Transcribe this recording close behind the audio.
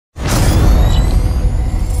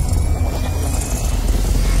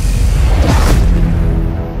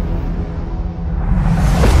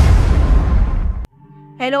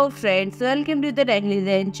Hello friends, welcome to the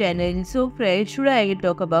Technizen channel. So friends, today I will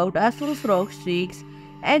talk about ASUS ROG Strix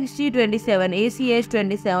XG27ACS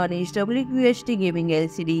 27-inch WQHD gaming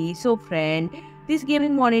LCD. So friend, this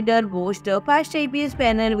gaming monitor boasts a Fast IPS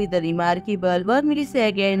panel with a remarkable 1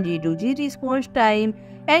 millisecond G2G response time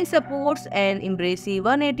and supports an impressive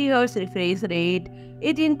 180Hz refresh rate.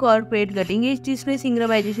 It incorporates cutting-edge display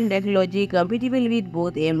synchronization technology compatible with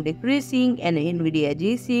both AMD FreeSync and NVIDIA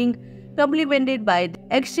G-Sync, complemented by the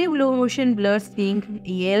extreme low motion blur sync,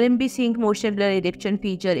 ELMB SYNC motion blur reduction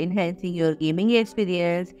feature enhancing your gaming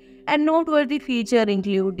experience, and noteworthy feature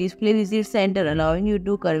include DisplayWidget Center allowing you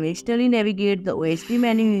to conventionally navigate the OSD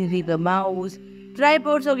menu using a mouse,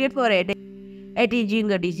 tripod socket for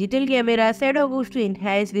attaching a digital camera, shadow boost to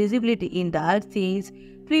enhance visibility in dark scenes,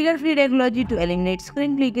 trigger-free technology to eliminate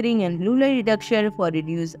screen flickering, and blue light reduction for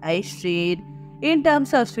reduced eye strain. In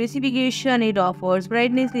terms of specification, it offers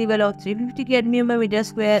brightness level of 350 cadmium per meter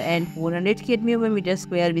square and 400 cadmium per meter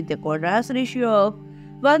square with a contrast ratio of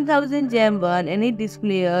 1000 Gem1, and it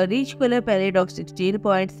displays a rich color palette of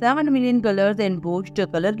 16.7 million colors and boasts a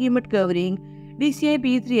color gamut covering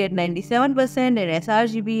DCI-P3 at 97% and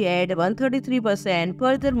sRGB at 133%.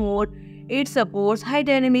 Furthermore, it supports high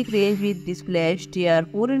dynamic range with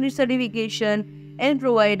DisplayHDR 400 certification and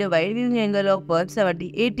provide a wide viewing angle of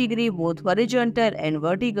 178 degrees both horizontal and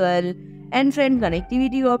vertical. And friend,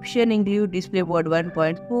 connectivity option include DisplayPort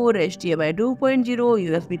 1.4, HDMI 2.0,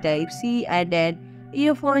 USB Type-C and an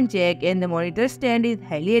earphone jack, and the monitor stand is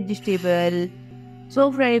highly adjustable.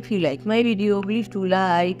 So friend, if you like my video, please do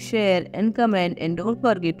like, share and comment, and don't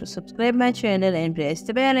forget to subscribe my channel and press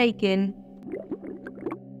the bell icon.